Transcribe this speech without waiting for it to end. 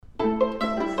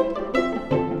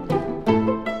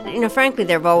Frankly,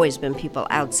 there have always been people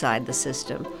outside the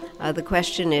system. The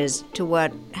question is,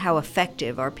 how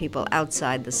effective are people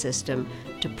outside the system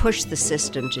to push the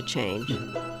system to change?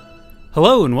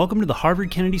 Hello, and welcome to the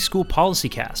Harvard Kennedy School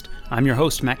PolicyCast. I'm your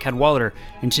host, Matt Cadwallader,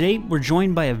 and today we're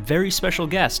joined by a very special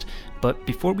guest. But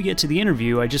before we get to the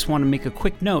interview, I just want to make a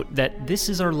quick note that this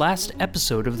is our last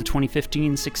episode of the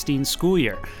 2015-16 school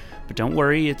year. But don't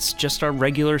worry, it's just our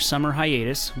regular summer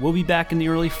hiatus. We'll be back in the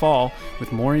early fall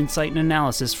with more insight and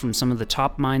analysis from some of the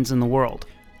top minds in the world.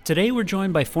 Today we're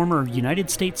joined by former United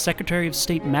States Secretary of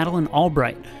State Madeleine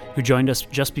Albright, who joined us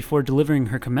just before delivering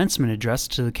her commencement address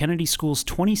to the Kennedy School's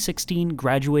 2016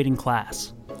 graduating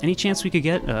class. Any chance we could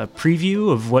get a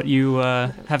preview of what you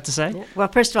have to say? Well,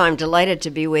 first of all, I'm delighted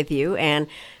to be with you and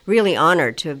really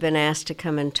honored to have been asked to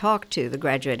come and talk to the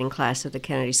graduating class of the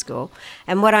Kennedy School.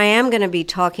 And what I am going to be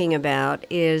talking about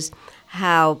is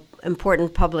how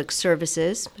important public service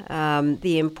is,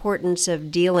 the importance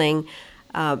of dealing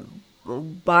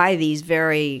by these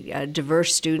very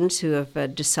diverse students who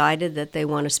have decided that they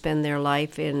want to spend their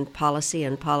life in policy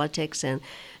and politics and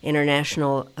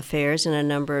international affairs in a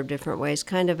number of different ways,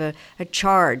 kind of a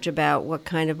charge about what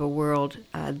kind of a world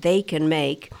they can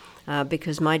make,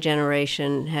 because my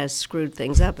generation has screwed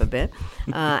things up a bit,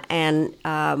 and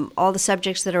all the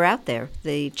subjects that are out there,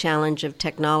 the challenge of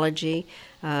technology,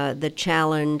 the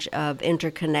challenge of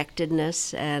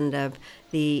interconnectedness and of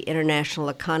the international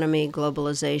economy,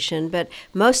 globalization, but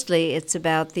mostly it's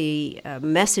about the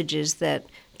messages that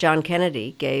John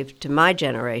Kennedy gave to my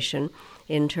generation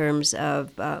in terms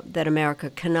of that America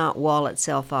cannot wall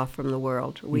itself off from the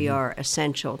world. We are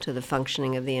essential to the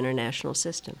functioning of the international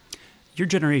system. Your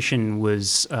generation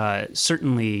was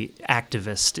certainly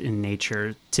activist in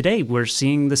nature. Today, we're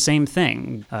seeing the same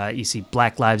thing. You see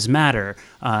Black Lives Matter.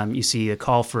 You see a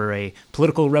call for a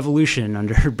political revolution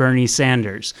under Bernie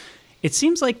Sanders. It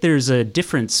seems like there's a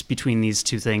difference between these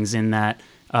two things in that,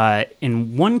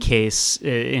 in one case,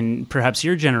 in perhaps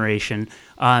your generation,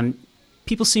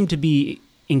 people seem to be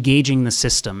engaging the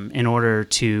system in order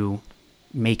to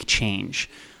make change.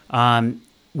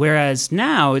 Whereas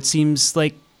now it seems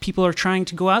like people are trying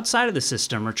to go outside of the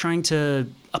system or trying to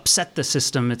upset the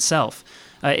system itself.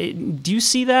 Do you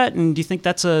see that, and do you think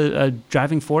that's a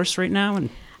driving force right now?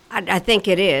 I think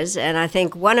it is, and I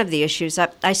think one of the issues,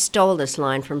 I stole this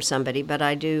line from somebody, but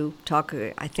I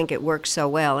think it works so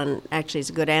well, and actually it's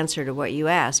a good answer to what you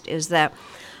asked, is that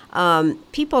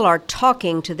people are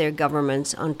talking to their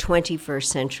governments on 21st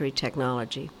century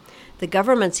technology. The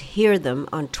governments hear them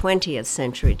on 20th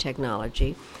century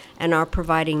technology and are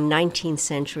providing 19th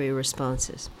century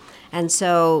responses. And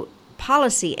so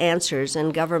policy answers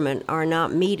in government are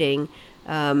not meeting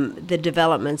the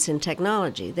developments in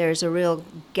technology. There's a real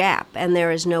gap, and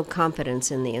there is no confidence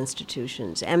in the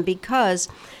institutions. And because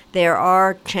there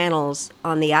are channels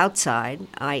on the outside,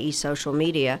 i.e. social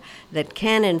media, that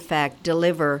can in fact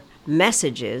deliver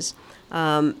messages,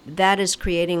 that is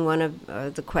creating one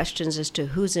of the questions as to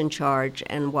who's in charge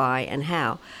and why and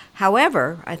how.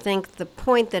 However, I think the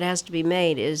point that has to be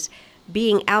made is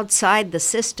being outside the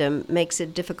system makes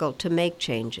it difficult to make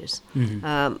changes.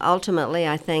 Ultimately,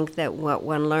 I think that what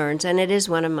one learns, and it is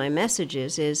one of my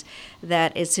messages, is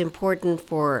that it's important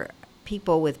for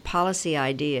people with policy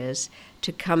ideas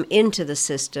to come into the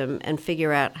system and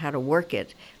figure out how to work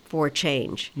it for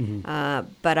change.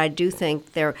 But I do think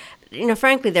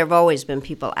frankly, there have always been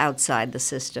people outside the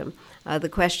system. The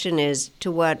question is,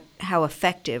 how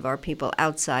effective are people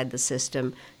outside the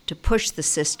system to push the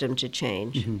system to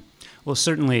change? Well,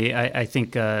 certainly, I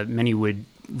think many would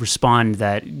respond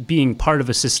that being part of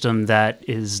a system that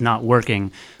is not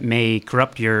working may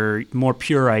corrupt your more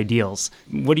pure ideals.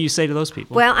 What do you say to those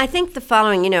people? Well, I think the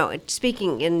following,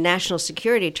 speaking in national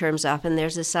security terms often,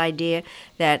 there's this idea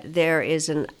that there is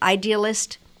an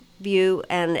idealist view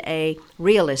and a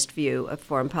realist view of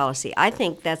foreign policy. I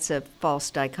think that's a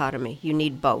false dichotomy. You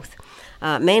need both.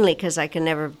 Mainly because I can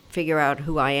never figure out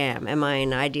who I am. Am I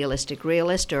an idealistic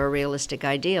realist or a realistic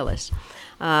idealist?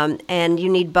 And you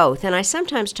need both. And I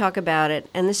sometimes talk about it,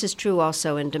 and this is true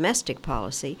also in domestic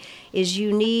policy, is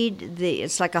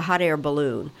it's like a hot air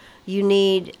balloon. You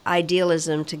need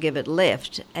idealism to give it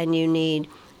lift, and you need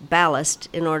ballast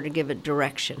in order to give it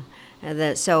direction.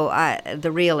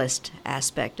 The realist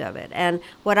aspect of it. And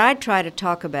what I try to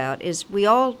talk about is we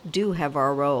all do have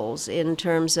our roles in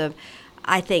terms of,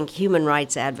 I think human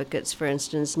rights advocates, for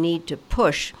instance, need to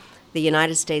push the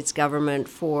United States government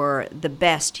for the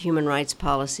best human rights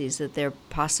policies that there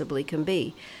possibly can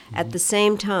be. At the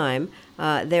same time,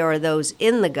 there are those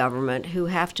in the government who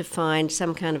have to find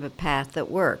some kind of a path that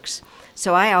works.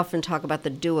 So I often talk about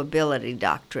the doability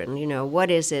doctrine. What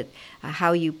is it,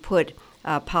 how you put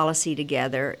policy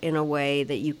together in a way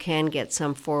that you can get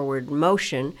some forward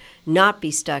motion, not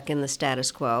be stuck in the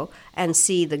status quo, and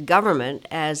see the government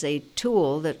as a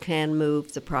tool that can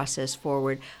move the process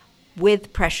forward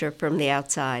with pressure from the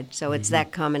outside. So it's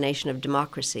that combination of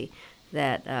democracy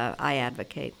that I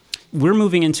advocate. We're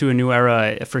moving into a new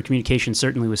era for communication,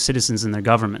 certainly with citizens and their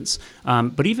governments,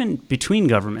 but even between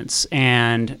governments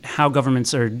and how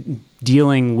governments are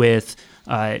dealing with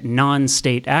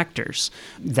non-state actors.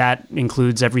 That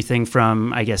includes everything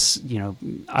from, I guess,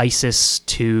 ISIS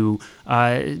to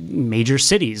major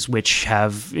cities, which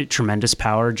have tremendous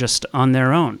power just on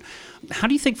their own. How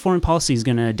do you think foreign policy is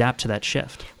going to adapt to that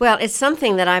shift? Well, it's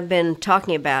something that I've been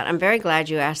talking about. I'm very glad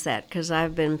you asked that, because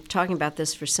I've been talking about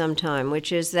this for some time,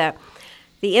 which is that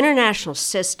the international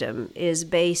system is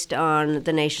based on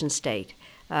the nation state.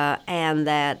 And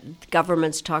that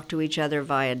governments talk to each other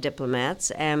via diplomats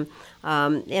and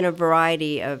in a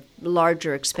variety of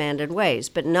larger expanded ways.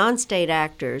 But non-state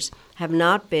actors have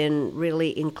not been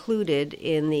really included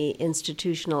in the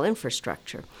institutional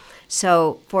infrastructure.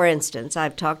 So, for instance,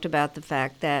 I've talked about the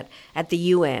fact that at the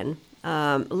UN,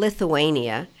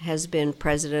 Lithuania has been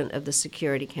president of the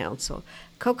Security Council.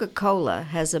 Coca-Cola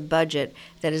has a budget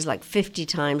that is like 50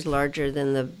 times larger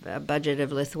than the budget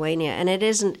of Lithuania, and it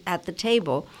isn't at the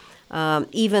table,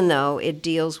 even though it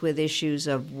deals with issues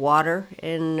of water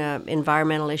and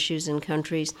environmental issues in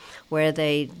countries where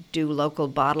they do local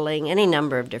bottling, any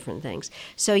number of different things.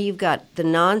 So you've got the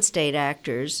non-state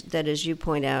actors that, as you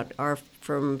point out, are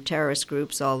from terrorist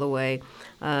groups all the way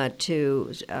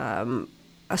to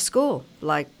a school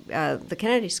like the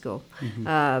Kennedy School,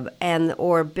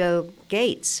 or Bill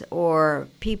Gates, or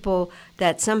people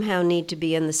that somehow need to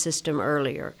be in the system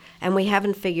earlier. And we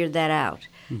haven't figured that out,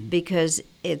 because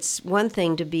it's one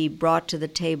thing to be brought to the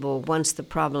table once the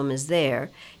problem is there.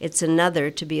 It's another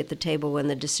to be at the table when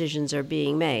the decisions are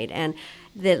being made. And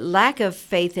the lack of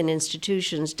faith in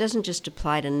institutions doesn't just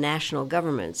apply to national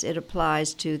governments. It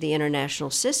applies to the international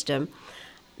system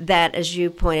that, as you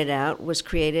pointed out, was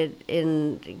created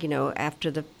after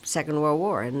the Second World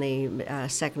War in the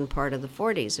second part of the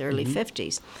 40s, early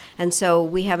 50s. And so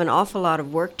we have an awful lot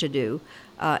of work to do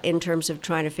in terms of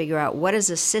trying to figure out what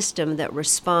is a system that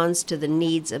responds to the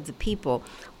needs of the people,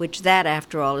 which that,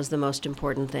 after all, is the most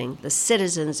important thing. The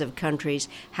citizens of countries,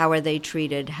 how are they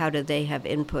treated? How do they have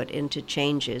input into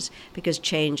changes? Because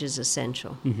change is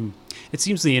essential. It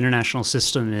seems the international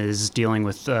system is dealing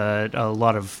with a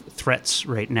lot of threats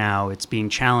right now. It's being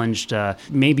challenged,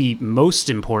 maybe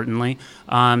most importantly,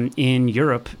 in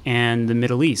Europe and the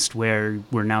Middle East, where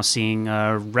we're now seeing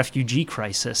a refugee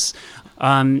crisis.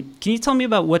 Can you tell me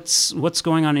about what's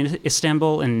going on in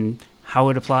Istanbul and how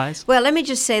it applies? Well, let me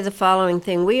just say the following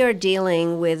thing. We are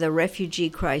dealing with a refugee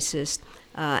crisis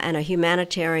and a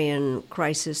humanitarian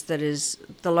crisis that is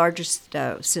the largest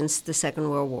since the Second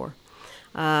World War.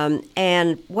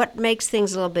 And what makes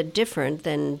things a little bit different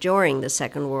than during the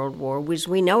Second World War was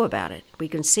we know about it. We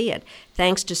can see it.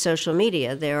 Thanks to social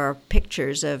media, there are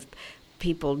pictures of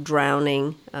people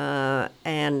drowning,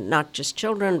 and not just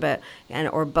children,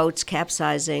 or boats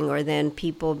capsizing, or then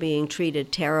people being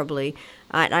treated terribly.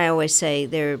 I always say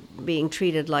they're being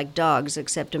treated like dogs,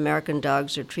 except American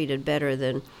dogs are treated better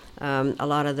than a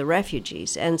lot of the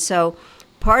refugees. And so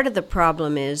part of the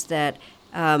problem is that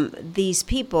these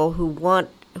people who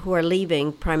are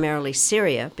leaving primarily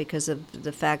Syria because of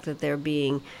the fact that they're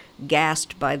being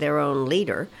gassed by their own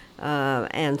leader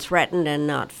and threatened and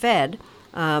not fed,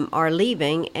 are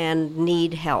leaving and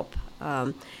need help.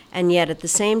 And yet at the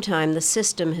same time, the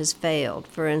system has failed.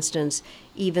 For instance,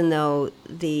 even though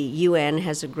the UN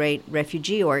has a great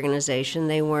refugee organization,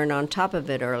 they weren't on top of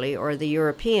it early, or the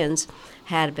Europeans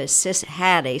had a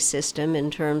system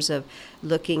in terms of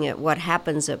looking at what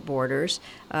happens at borders,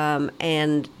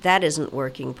 and that isn't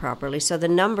working properly. So the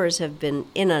numbers have been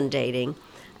inundating,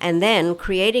 and then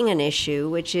creating an issue,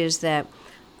 which is that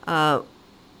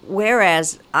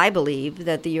whereas I believe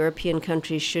that the European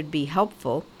countries should be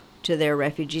helpful to their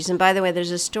refugees, and by the way,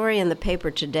 there's a story in the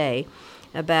paper today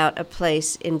about a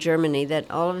place in Germany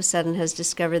that all of a sudden has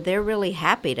discovered they're really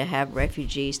happy to have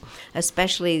refugees,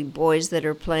 especially boys that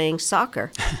are playing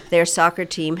soccer. Their soccer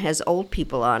team has old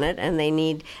people on it, and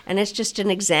it's just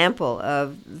an example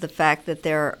of the fact that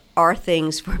there are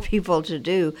things for people to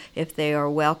do if they are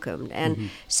welcomed. And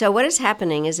so what is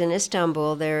happening is in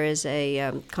Istanbul, there is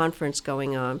a conference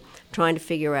going on trying to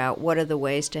figure out what are the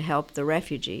ways to help the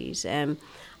refugees. And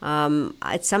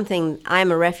it's something,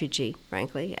 I'm a refugee,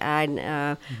 frankly.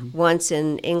 I once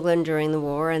in England during the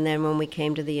war, and then when we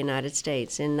came to the United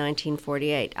States in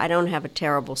 1948. I don't have a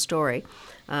terrible story,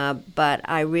 but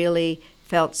I really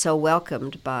felt so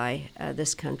welcomed by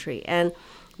this country. And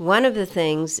One of the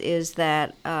things is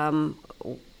that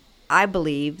I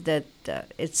believe that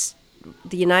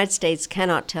the United States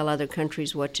cannot tell other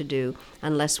countries what to do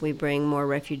unless we bring more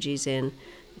refugees in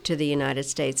to the United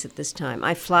States at this time.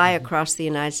 I fly across the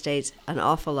United States an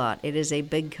awful lot. It is a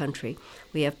big country.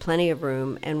 We have plenty of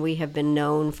room, and we have been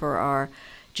known for our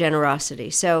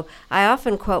generosity. So I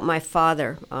often quote my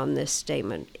father on this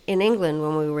statement. In England,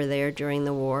 when we were there during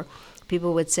the war,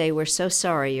 people would say, "We're so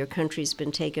sorry your country's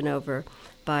been taken over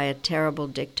by a terrible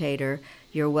dictator.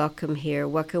 You're welcome here.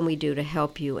 What can we do to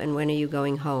help you, and when are you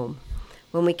going home?"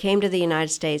 When we came to the United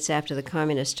States after the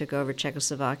communists took over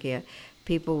Czechoslovakia,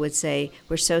 people would say,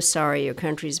 "We're so sorry your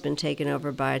country's been taken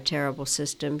over by a terrible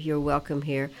system. You're welcome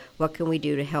here. What can we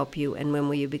do to help you, and when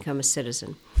will you become a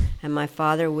citizen?" And my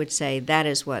father would say, that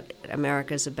is what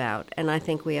America's about, and I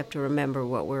think we have to remember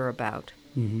what we're about.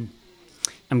 Mm-hmm.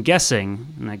 I'm guessing,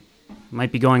 and I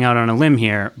might be going out on a limb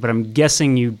here, but I'm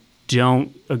guessing you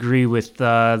don't agree with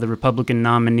the Republican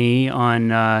nominee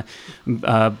on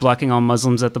blocking all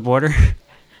Muslims at the border?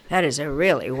 That is a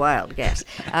really wild guess.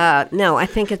 No, I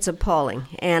think it's appalling.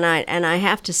 And I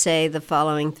have to say the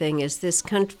following thing is this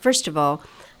first of all,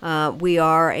 we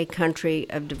are a country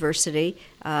of diversity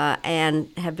and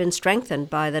have been strengthened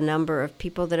by the number of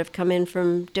people that have come in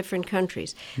from different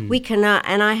countries. We cannot,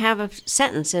 and I have a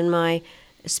sentence in my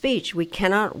speech, we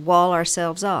cannot wall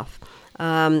ourselves off.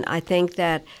 I think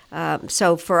that,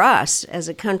 so for us as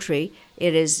a country,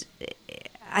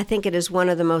 I think it is one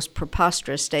of the most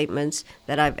preposterous statements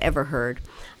that I've ever heard.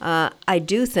 I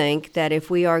do think that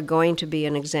if we are going to be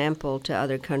an example to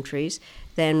other countries,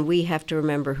 then we have to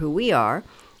remember who we are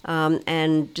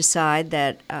and decide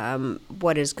that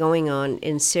what is going on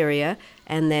in Syria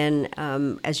and then,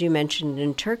 as you mentioned,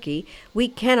 in Turkey, we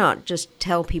cannot just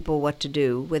tell people what to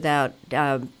do without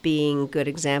being good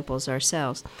examples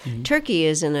ourselves. Mm-hmm. Turkey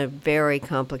is in a very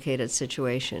complicated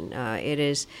situation. It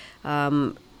is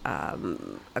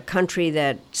a country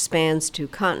that spans 2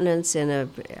 continents in an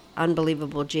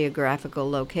unbelievable geographical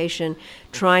location,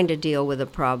 trying to deal with a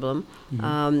problem,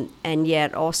 and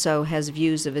yet also has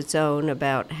views of its own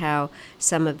about how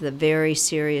some of the very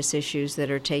serious issues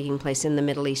that are taking place in the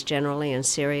Middle East generally and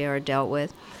Syria are dealt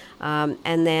with,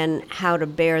 and then how to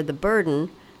bear the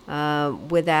burden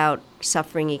without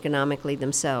suffering economically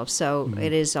themselves. So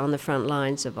it is on the front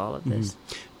lines of all of this.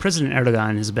 President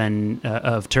Erdogan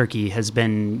of Turkey has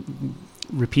been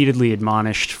repeatedly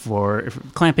admonished for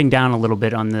clamping down a little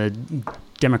bit on the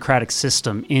democratic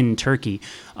system in Turkey.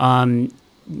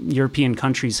 European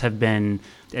countries have been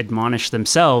admonished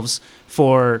themselves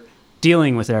for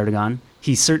dealing with Erdogan.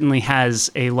 He certainly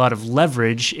has a lot of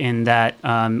leverage in that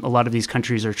a lot of these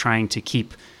countries are trying to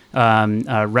keep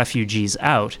refugees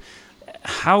out.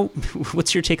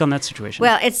 What's your take on that situation?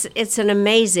 Well, it's an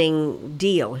amazing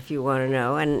deal, if you want to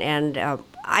know. And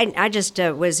I just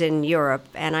was in Europe,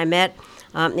 and I met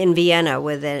in Vienna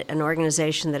with an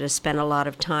organization that has spent a lot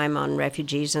of time on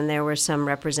refugees, and there were some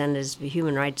representatives of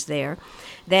human rights there.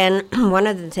 Then one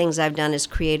of the things I've done is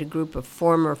create a group of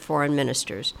former foreign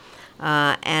ministers,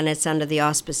 and it's under the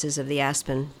auspices of the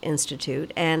Aspen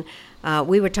Institute. And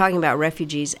we were talking about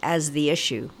refugees as the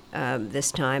issue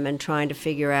this time and trying to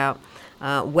figure out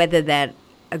whether that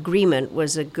agreement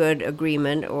was a good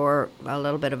agreement or a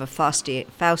little bit of a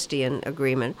Faustian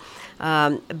agreement.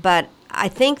 But I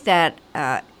think that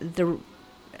the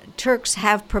Turks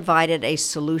have provided a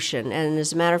solution, and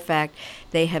as a matter of fact,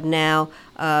 they have now,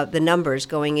 the numbers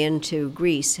going into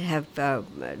Greece have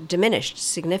diminished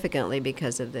significantly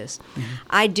because of this.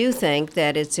 I do think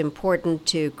that it's important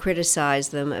to criticize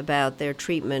them about their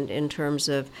treatment in terms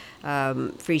of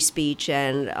free speech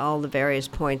and all the various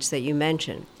points that you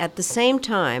mentioned. At the same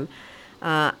time,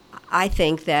 I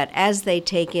think that as they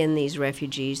take in these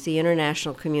refugees, the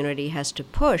international community has to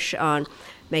push on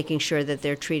making sure that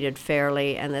they're treated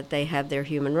fairly and that they have their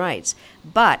human rights.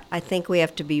 But I think we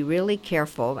have to be really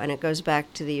careful, and it goes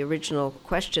back to the original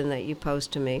question that you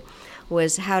posed to me,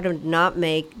 was how to not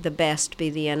make the best be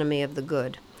the enemy of the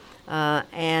good,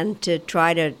 and to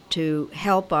try to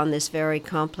help on this very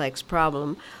complex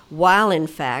problem while, in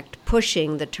fact,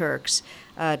 pushing the Turks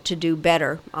to do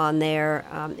better on their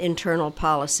internal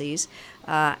policies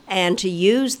and to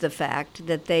use the fact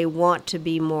that they want to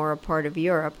be more a part of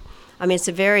Europe. I mean, it's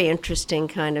a very interesting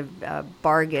kind of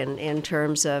bargain in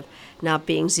terms of not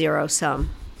being zero-sum.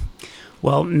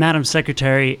 Well, Madam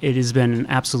Secretary, it has been an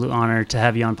absolute honor to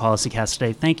have you on PolicyCast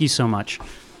today. Thank you so much.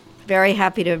 Very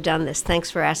happy to have done this. Thanks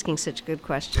for asking such good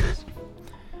questions.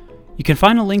 You can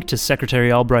find a link to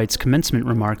Secretary Albright's commencement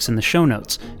remarks in the show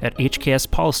notes at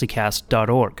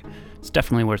hkspolicycast.org. It's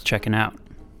definitely worth checking out.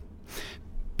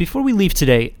 Before we leave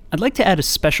today, I'd like to add a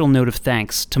special note of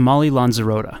thanks to Molly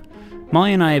Lanzarotta.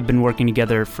 Molly and I have been working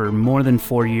together for more than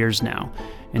 4 years now,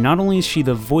 and not only is she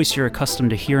the voice you're accustomed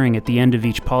to hearing at the end of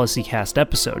each PolicyCast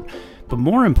episode, but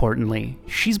more importantly,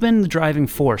 she's been the driving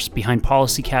force behind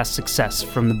PolicyCast's success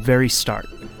from the very start.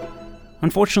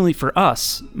 Unfortunately for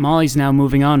us, Molly's now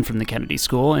moving on from the Kennedy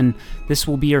School, and this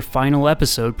will be her final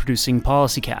episode producing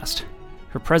PolicyCast.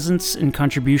 Her presence and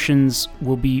contributions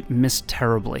will be missed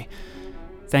terribly.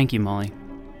 Thank you, Molly.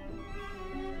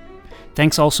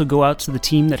 Thanks also go out to the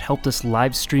team that helped us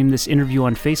live stream this interview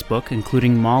on Facebook,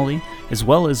 including Molly, as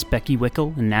well as Becky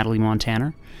Wickel and Natalie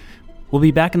Montana. We'll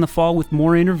be back in the fall with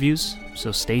more interviews,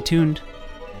 so stay tuned.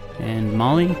 And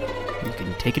Molly, you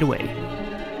can take it away.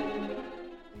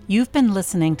 You've been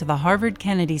listening to the Harvard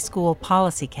Kennedy School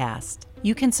PolicyCast.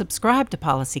 You can subscribe to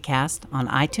PolicyCast on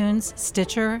iTunes,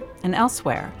 Stitcher, and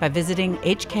elsewhere by visiting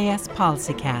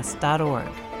hkspolicycast.org.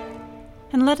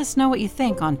 And let us know what you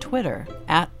think on Twitter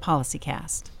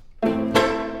 @PolicyCast.